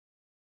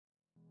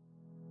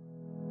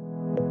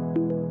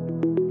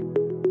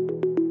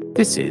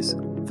This is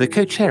the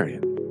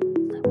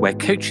Coacharium, where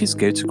coaches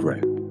go to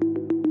grow.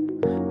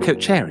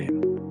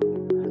 Coacharium,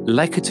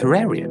 like a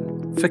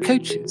terrarium for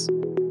coaches.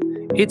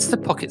 It's the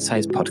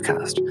pocket-sized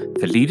podcast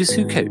for leaders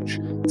who coach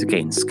to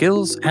gain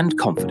skills and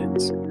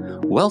confidence.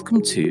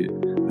 Welcome to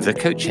the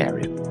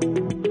Coacharium.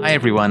 Hi,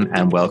 everyone,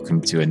 and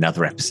welcome to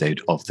another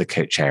episode of the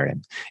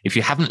Coacharium. If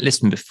you haven't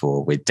listened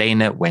before, we're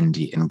Dana,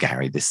 Wendy, and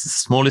Gary. This is the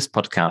smallest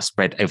podcast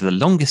spread over the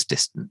longest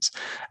distance,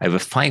 over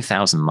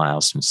 5,000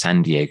 miles from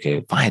San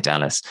Diego via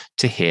Dallas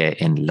to here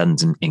in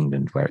London,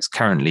 England, where it's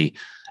currently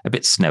a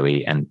bit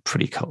snowy and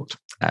pretty cold.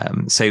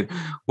 So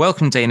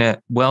welcome,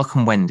 Dana.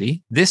 Welcome,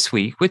 Wendy. This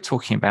week, we're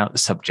talking about the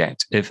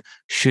subject of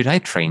should I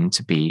train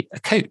to be a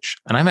coach?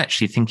 And I'm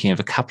actually thinking of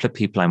a couple of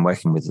people I'm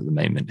working with at the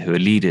moment who are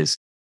leaders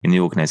in the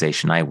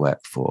organization I work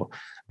for.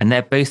 And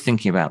they're both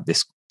thinking about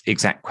this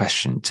exact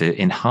question to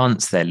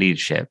enhance their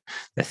leadership.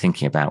 They're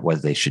thinking about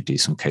whether they should do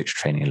some coach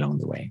training along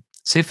the way.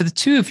 So for the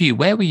two of you,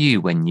 where were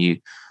you when you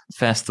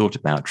first thought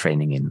about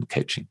training in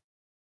coaching?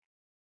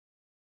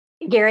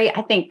 Gary,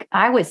 I think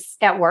I was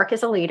at work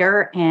as a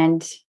leader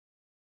and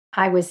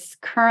I was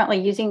currently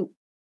using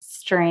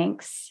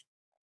strengths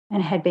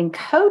and had been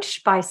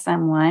coached by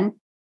someone.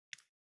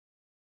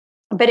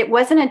 But it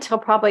wasn't until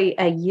probably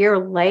a year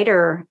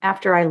later,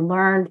 after I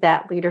learned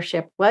that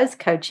leadership was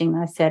coaching,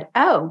 I said,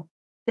 oh,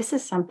 this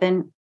is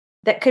something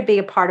that could be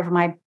a part of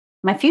my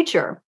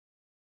future.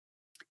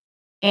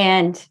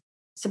 And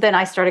so then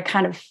I started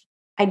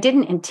I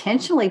didn't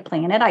intentionally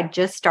plan it. I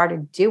just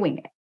started doing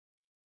it.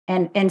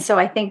 And so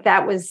I think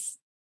that was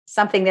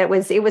something it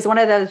was one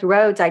of those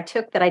roads I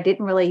took that I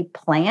didn't really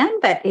plan,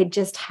 but it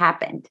just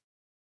happened.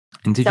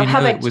 And did you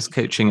know it was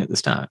coaching at the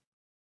start?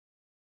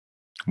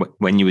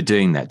 When you were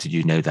doing that, did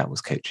you know that was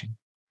coaching?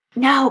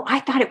 No, I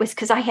thought it was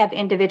because I have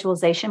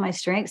individualization, my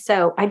strength.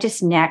 So I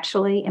just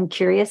naturally am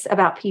curious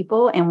about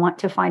people and want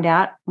to find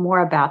out more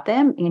about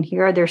them and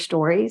hear their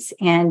stories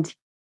and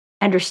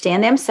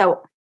understand them.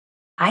 So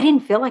I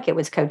didn't feel like it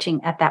was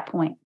coaching at that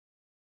point.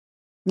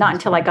 Not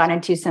until I got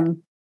into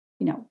some,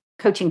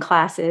 coaching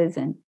classes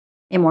and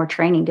more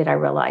training did I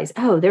realize,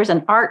 oh, there's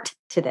an art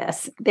to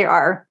this. There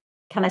are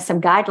kind of some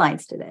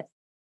guidelines to this.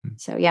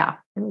 So yeah,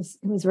 it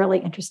was really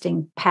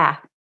interesting path.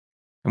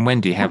 And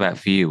Wendy, how about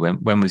for you?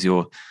 When was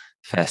your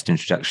first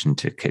introduction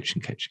to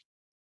coaching?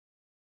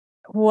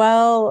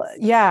 Well,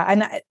 yeah,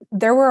 and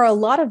there were a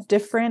lot of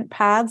different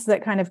paths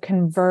that kind of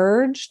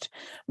converged,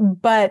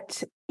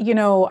 but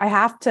I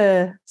have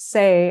to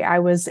say I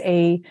was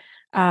a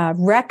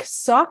rec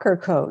soccer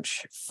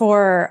coach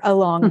for a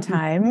long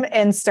time,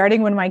 and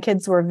starting when my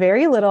kids were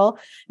very little.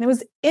 And it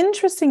was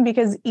interesting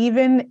because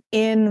even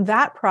in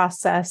that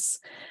process,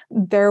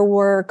 there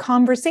were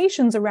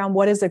conversations around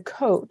what is a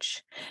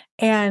coach,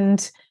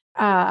 and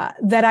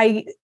that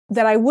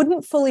I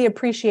wouldn't fully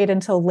appreciate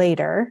until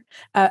later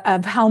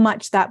of how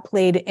much that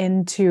played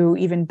into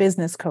even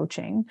business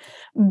coaching.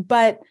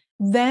 But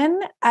then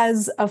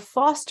as a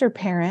foster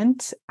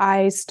parent,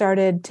 I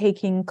started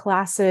taking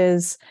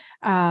classes.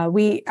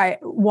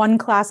 One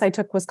class I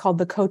took was called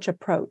the Coach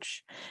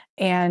Approach.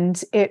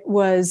 And it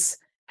was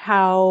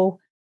how,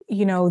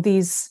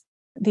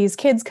 these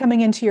kids coming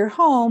into your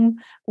home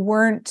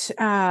weren't,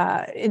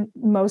 in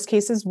most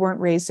cases, weren't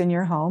raised in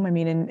your home. I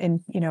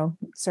mean,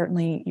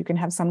 certainly you can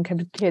have some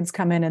kids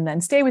come in and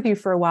then stay with you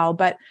for a while,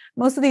 but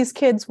most of these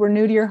kids were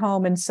new to your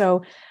home. And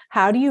so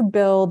how do you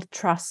build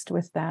trust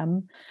with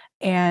them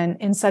and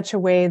in such a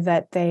way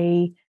that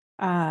they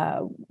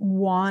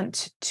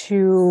want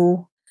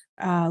to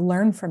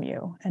learn from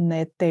you and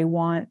that they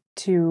want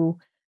to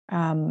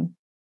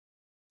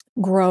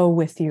grow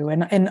with you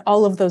and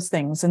all of those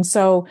things. And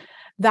so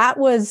that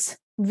was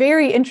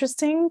very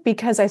interesting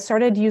because I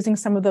started using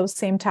some of those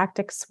same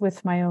tactics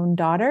with my own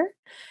daughter.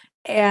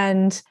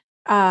 And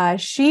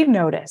she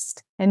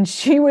noticed and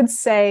she would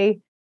say,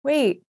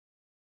 wait,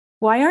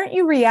 why aren't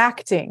you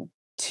reacting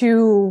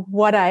to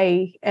what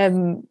I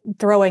am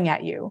throwing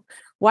at you?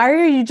 Why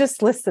are you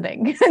just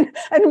listening?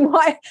 And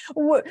why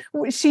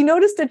she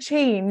noticed a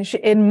change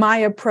in my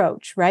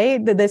approach,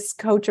 right? This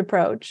coach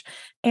approach.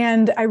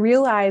 And I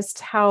realized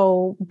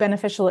how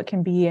beneficial it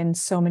can be in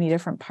so many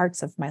different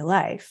parts of my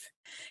life.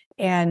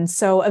 And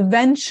so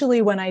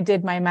eventually when I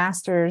did my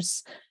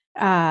master's,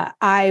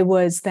 I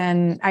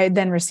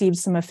then received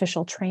some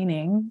official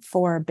training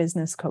for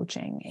business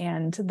coaching.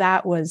 And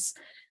that was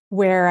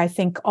where I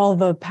think all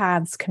the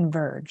paths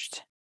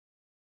converged.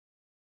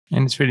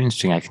 And it's really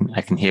interesting.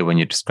 I can hear when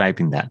you're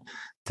describing that,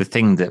 the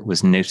thing that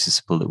was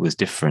noticeable that was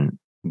different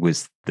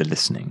was the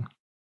listening.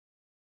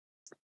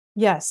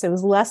 Yes, it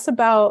was less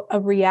about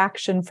a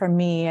reaction from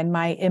me and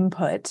my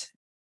input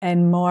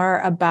and more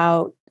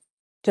about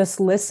just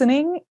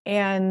listening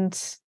and,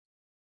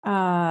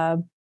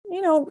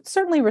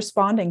 certainly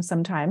responding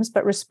sometimes,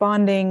 but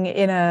responding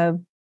in a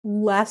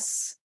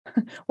less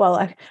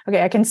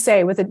I can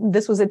say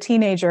this was a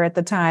teenager at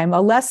the time,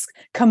 a less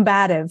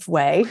combative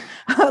way,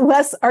 a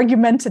less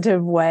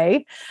argumentative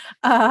way,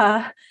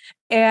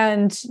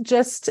 and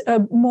just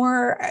a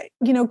more,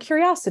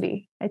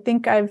 curiosity. I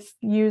think I've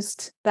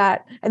used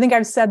that. I think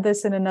I've said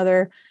this in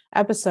another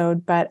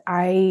episode, but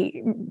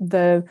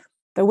the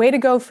way to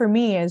go for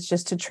me is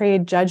just to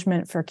trade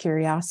judgment for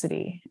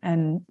curiosity.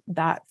 And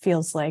that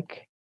feels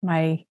like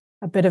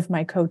a bit of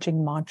my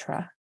coaching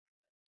mantra.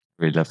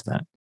 Really love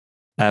that.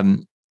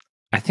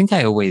 I think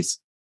I always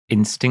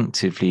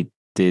instinctively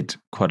did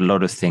quite a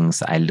lot of things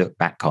that I look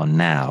back on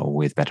now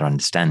with better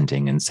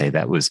understanding and say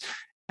that was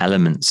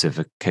elements of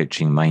a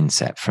coaching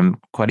mindset from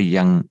quite a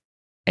young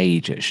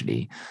age,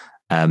 actually.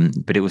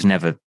 But it was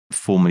never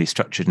formally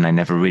structured, and I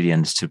never really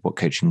understood what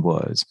coaching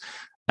was.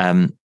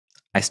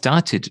 I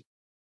started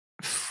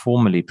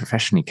formally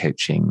professionally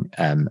coaching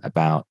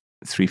about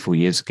 3-4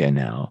 years ago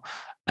now.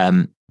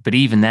 But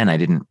even then, I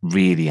didn't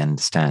really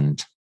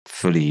understand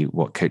fully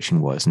what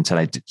coaching was until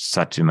I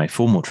started doing my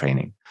formal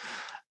training.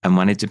 And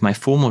when I did my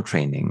formal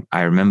training,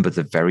 I remember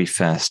the very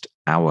first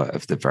hour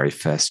of the very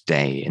first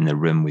day in the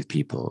room with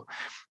people.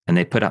 And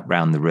they put up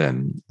around the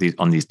room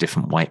on these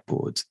different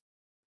whiteboards,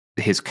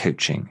 here's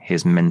coaching,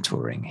 here's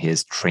mentoring,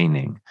 here's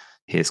training,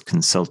 here's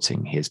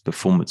consulting, here's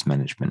performance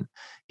management,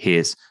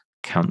 here's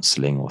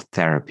counseling or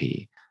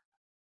therapy.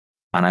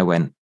 And I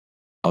went,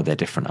 oh, they're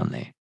different, aren't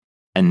they?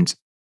 And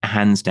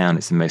hands down,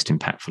 it's the most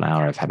impactful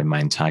hour I've had in my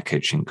entire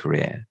coaching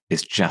career.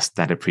 It's just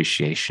that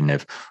appreciation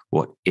of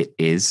what it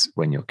is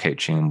when you're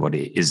coaching and what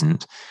it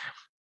isn't.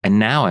 And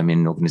now I'm in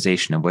an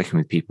organization, I'm working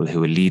with people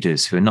who are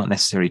leaders who are not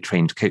necessarily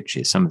trained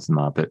coaches. Some of them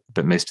are,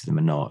 but most of them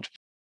are not.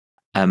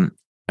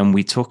 And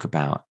we talk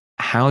about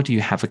how do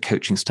you have a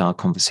coaching style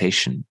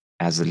conversation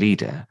as a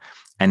leader?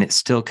 And it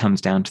still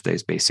comes down to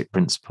those basic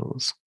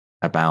principles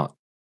about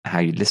how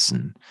you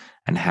listen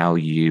and how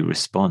you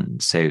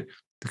respond. So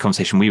the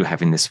conversation we were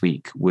having this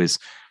week was,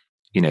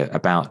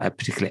 about a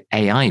particular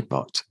AI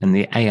bot. And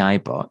the AI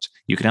bot,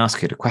 you can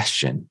ask it a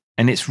question,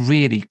 and it's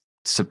really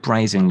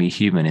surprisingly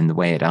human in the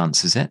way it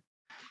answers it.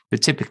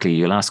 But typically,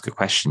 you'll ask a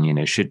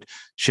question,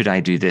 should I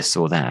do this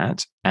or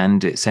that?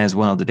 And it says,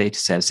 well, the data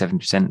says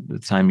 70% of the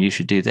time you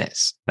should do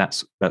this.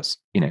 That's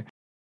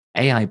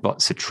AI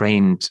bots are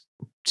trained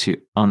to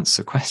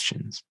answer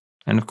questions.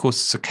 And of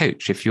course, as a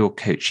coach, if you're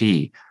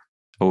coachee,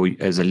 or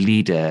as a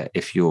leader,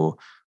 if your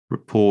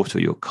report or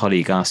your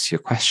colleague asks you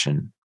a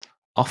question,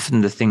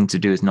 often the thing to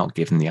do is not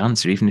give them the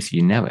answer, even if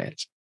you know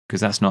it,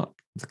 because that's not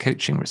the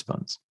coaching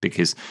response,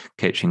 because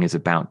coaching is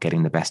about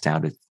getting the best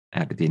out of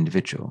the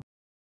individual.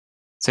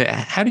 So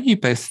how do you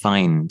both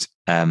find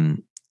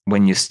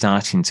when you're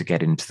starting to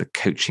get into the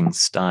coaching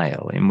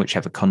style, in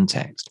whichever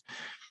context,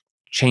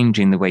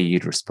 changing the way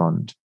you'd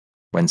respond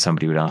when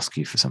somebody would ask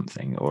you for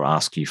something, or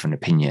ask you for an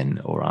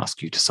opinion, or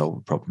ask you to solve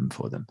a problem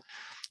for them?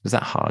 Was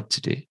that hard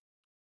to do?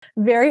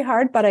 Very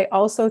hard, but I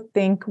also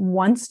think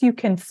once you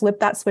can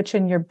flip that switch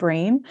in your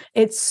brain,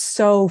 it's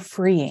so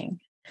freeing.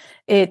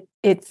 It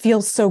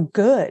feels so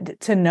good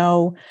to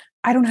know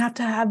I don't have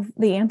to have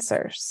the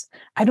answers.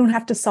 I don't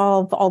have to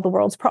solve all the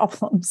world's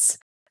problems,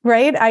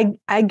 right?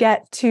 I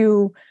get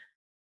to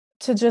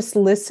just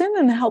listen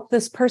and help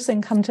this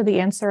person come to the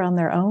answer on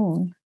their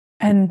own.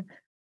 And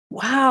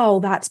wow,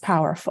 that's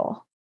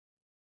powerful.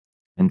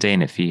 And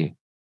Dana, for you?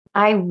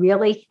 I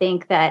really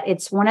think that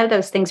it's one of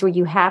those things where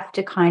you have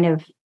to kind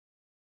of,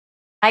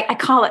 I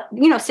call it,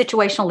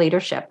 situational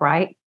leadership,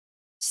 right?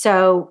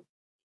 So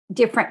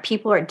different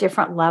people are at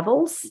different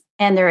levels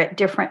and they're at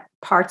different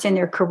parts in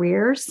their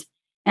careers.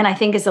 And I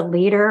think as a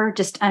leader,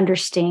 just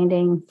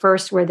understanding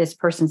first where this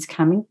person's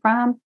coming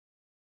from,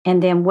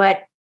 and then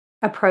what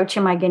approach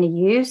am I going to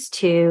use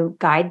to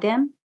guide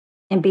them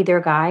and be their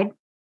guide,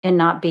 and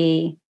not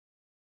be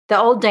the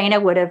old Dana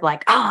would have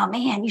like, oh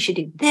man, you should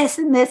do this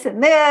and this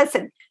and this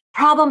and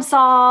problem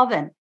solve,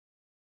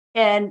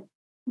 and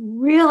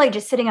really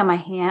just sitting on my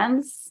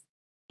hands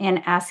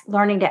and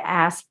learning to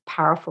ask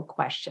powerful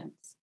questions,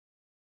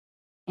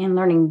 and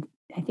learning.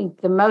 I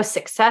think the most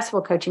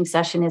successful coaching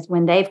session is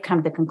when they've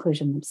come to the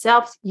conclusion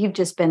themselves. You've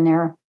just been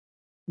there,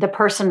 the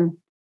person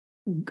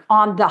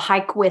on the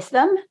hike with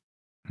them.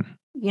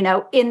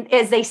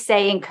 As they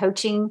say in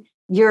coaching,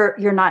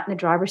 you're not in the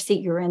driver's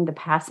seat, you're in the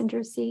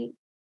passenger seat.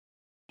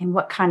 And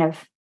what kind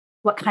of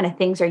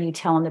things are you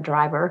telling the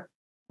driver?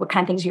 What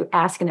kind of things are you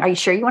asking? Are you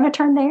sure you want to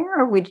turn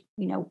there, or would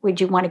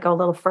you want to go a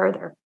little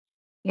further?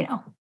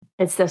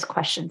 It's those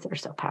questions that are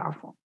so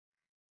powerful.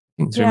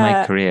 I think through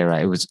my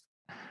career,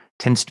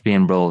 tends to be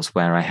in roles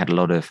where I had a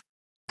lot of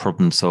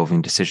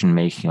problem-solving,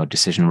 decision-making, or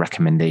decision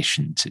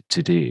recommendation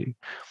to do.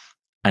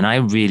 And I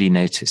really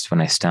noticed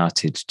when I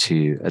started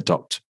to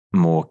adopt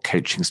more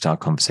coaching-style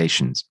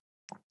conversations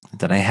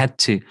that I had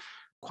to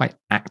quite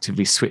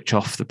actively switch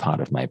off the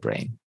part of my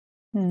brain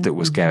that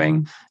was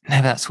going,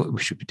 no, that's what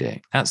we should be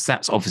doing.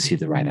 That's obviously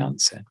the right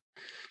answer.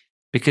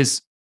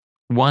 Because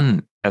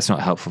one, that's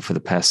not helpful for the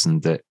person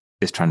that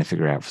is trying to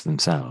figure it out for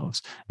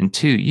themselves. And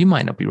two, you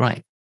might not be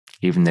right,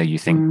 even though you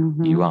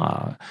think you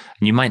are.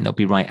 And you might not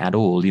be right at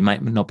all. You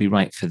might not be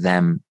right for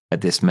them at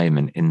this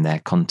moment in their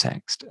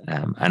context.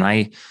 And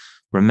I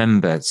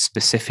remember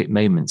specific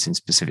moments in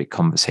specific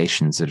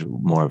conversations that are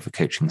more of a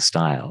coaching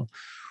style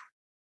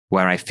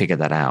where I figured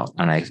that out.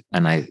 And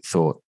I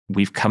thought,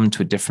 we've come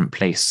to a different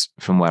place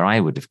from where I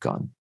would have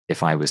gone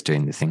if I was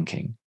doing the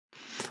thinking.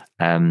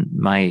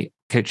 My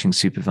coaching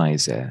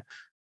supervisor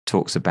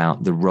talks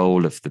about the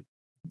role of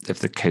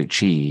the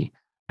coachee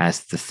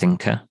as the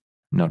thinker,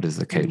 not as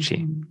the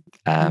coachee.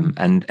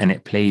 And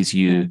it plays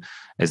you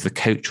as the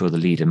coach or the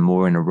leader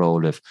more in a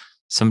role of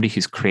somebody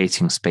who's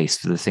creating space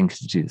for the thinker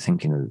to do the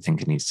thinking that the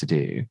thinker needs to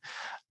do.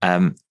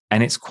 And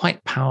it's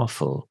quite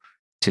powerful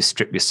to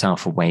strip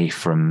yourself away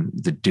from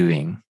the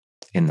doing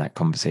in that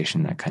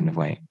conversation, that kind of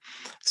way.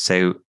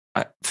 So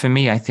for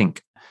me, I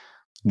think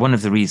one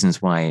of the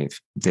reasons why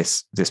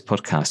this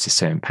podcast is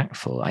so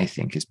impactful, I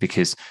think, is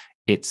because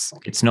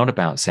it's not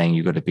about saying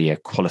you've got to be a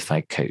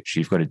qualified coach.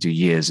 You've got to do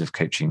years of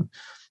coaching,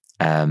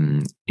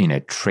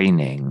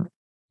 training,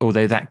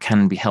 although that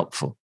can be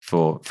helpful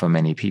for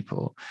many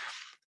people.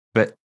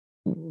 But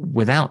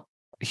without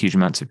huge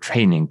amounts of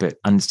training, but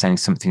understanding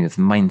something of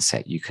the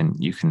mindset, you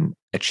can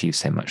achieve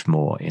so much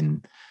more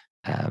in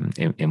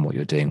what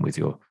you're doing with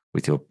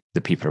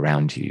the people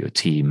around you, your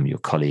team, your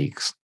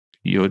colleagues,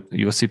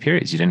 your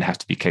superiors. You don't have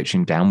to be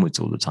coaching downwards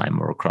all the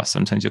time or across.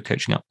 Sometimes you're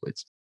coaching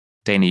upwards.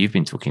 Dana, you've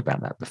been talking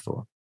about that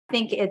before. I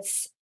think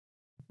it's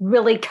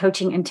really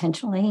coaching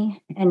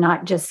intentionally and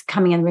not just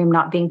coming in the room,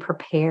 not being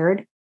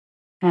prepared,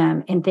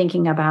 and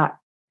thinking about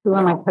who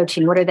am I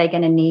coaching? What are they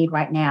going to need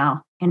right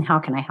now? And how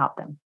can I help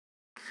them?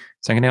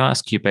 So I'm going to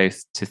ask you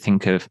both to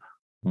think of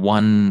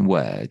one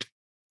word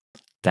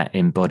that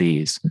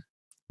embodies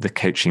the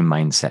coaching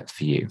mindset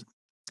for you.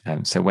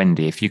 So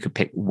Wendy, if you could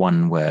pick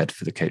one word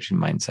for the coaching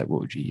mindset,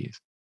 what would you use?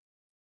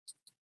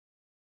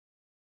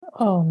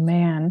 Oh,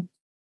 man.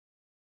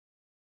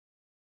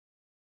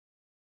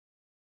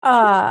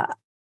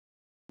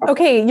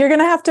 Okay, you're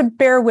going to have to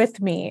bear with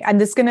me. And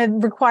it's going to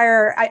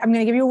require, I'm going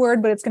to give you a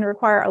word, but it's going to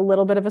require a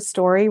little bit of a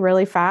story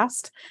really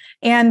fast.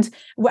 And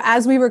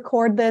as we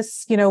record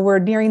this, we're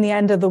nearing the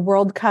end of the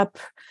World Cup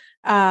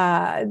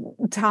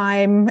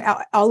time,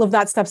 all of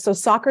that stuff. So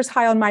soccer's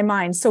high on my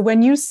mind. So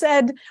when you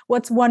said,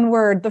 what's one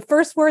word? The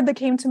first word that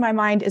came to my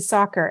mind is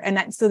soccer.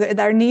 And so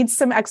there needs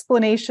some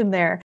explanation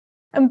there.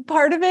 And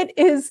part of it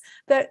is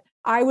that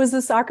I was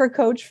a soccer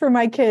coach for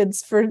my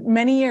kids for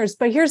many years.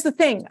 But here's the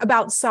thing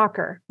about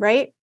soccer,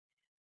 right?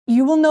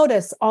 You will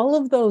notice all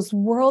of those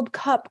World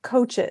Cup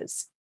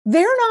coaches,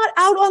 they're not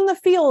out on the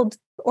field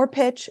or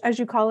pitch, as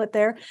you call it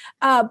there,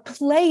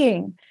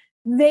 playing.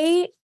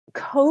 They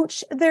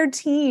coach their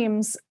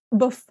teams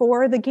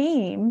before the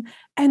game,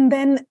 and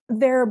then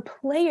their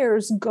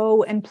players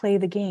go and play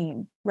the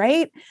game,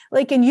 right?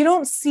 And you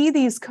don't see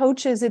these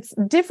coaches. It's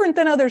different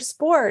than other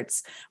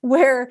sports,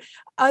 where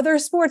other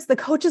sports, the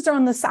coaches are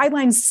on the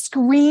sidelines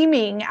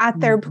screaming at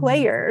their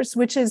players,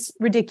 which is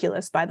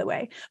ridiculous, by the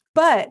way.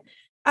 But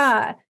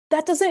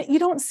you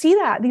don't see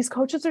that. These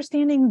coaches are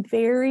standing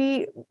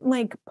very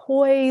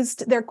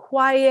poised. They're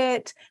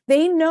quiet.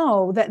 They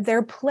know that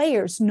their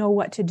players know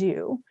what to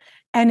do.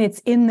 And it's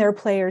in their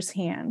players'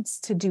 hands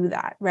to do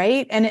that,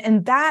 right?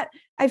 And that,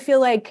 I feel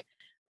like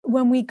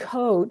when we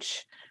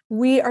coach,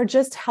 we are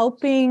just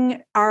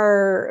helping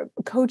our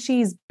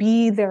coachees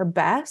be their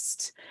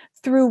best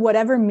through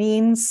whatever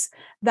means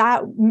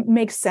that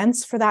makes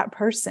sense for that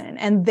person.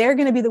 And they're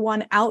going to be the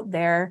one out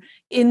there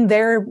in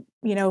their,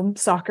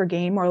 soccer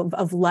game or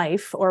of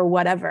life or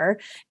whatever,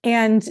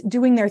 and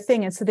doing their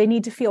thing. And so they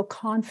need to feel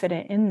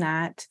confident in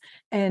that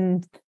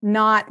and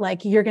not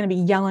you're going to be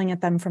yelling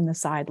at them from the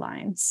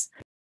sidelines.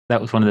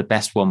 That was one of the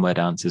best one-word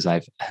answers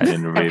I've heard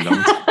in a really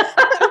long time.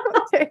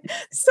 Okay.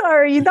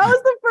 Sorry, that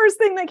was the first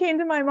thing that came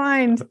to my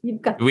mind.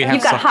 You've got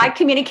high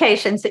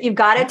communication, so you've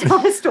got to tell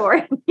the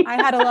story. I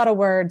had a lot of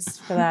words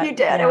for that. You did.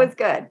 Yeah. It was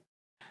good.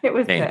 It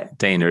was Dana, good.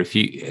 Dana, if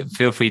you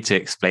feel free to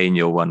explain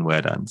your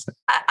one-word answer.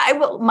 I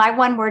will. My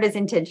one word is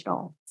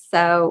intentional.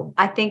 So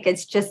I think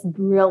it's just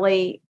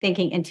really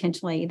thinking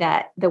intentionally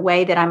that the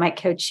way that I might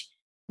coach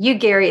you,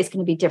 Gary, is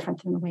going to be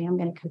different than the way I'm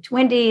going to coach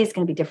Wendy. It's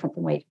going to be different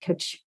than the way to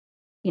coach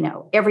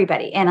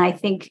everybody. And I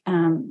think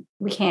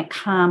we can't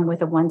come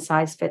with a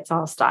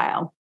one-size-fits-all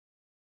style.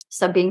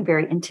 So being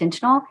very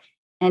intentional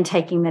and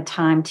taking the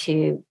time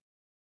to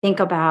think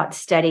about,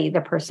 study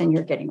the person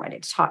you're getting ready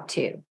to talk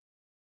to,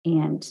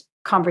 and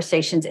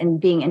conversations, and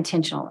being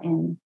intentional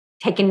and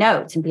taking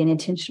notes and being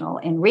intentional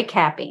and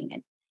recapping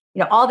and,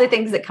 all the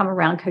things that come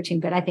around coaching.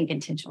 But I think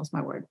intentional is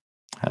my word.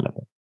 I love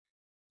it.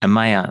 And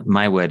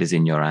my word is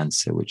in your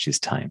answer, which is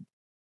time.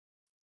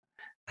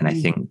 And I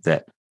think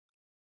that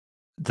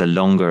the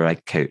longer I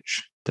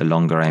coach, the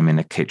longer I'm in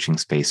a coaching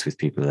space with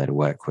people that I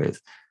work with,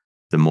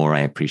 the more I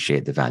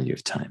appreciate the value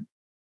of time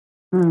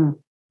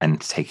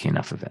and taking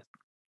enough of it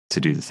to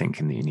do the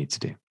thinking that you need to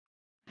do.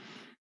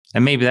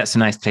 And maybe that's a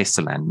nice place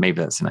to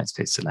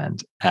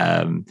land.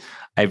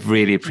 I've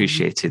really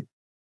appreciated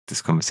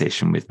this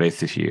conversation with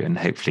both of you, and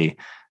hopefully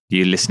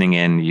you listening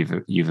in,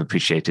 you've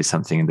appreciated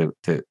something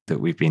that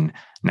we've been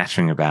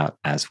nattering about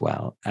as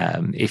well.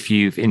 If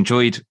you've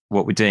enjoyed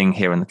what we're doing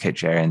here on the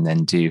Coacharium,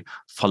 then do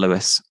follow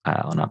us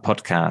on our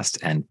podcast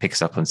and pick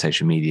us up on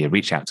social media.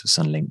 Reach out to us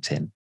on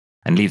LinkedIn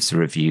and leave us a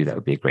review. That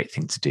would be a great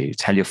thing to do.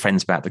 Tell your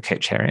friends about the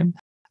Coacharium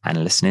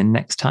and listen in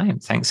next time.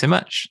 Thanks so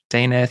much,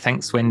 Dana.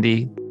 Thanks,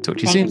 Wendy. Talk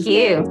to you soon. Thank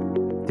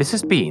you. This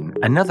has been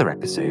another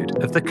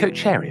episode of the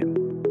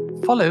Coacharium.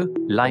 Follow,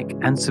 like,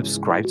 and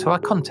subscribe to our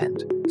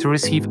content to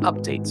receive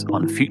updates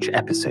on future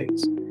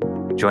episodes.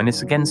 Join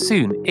us again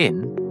soon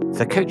in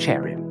the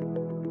Coacharium.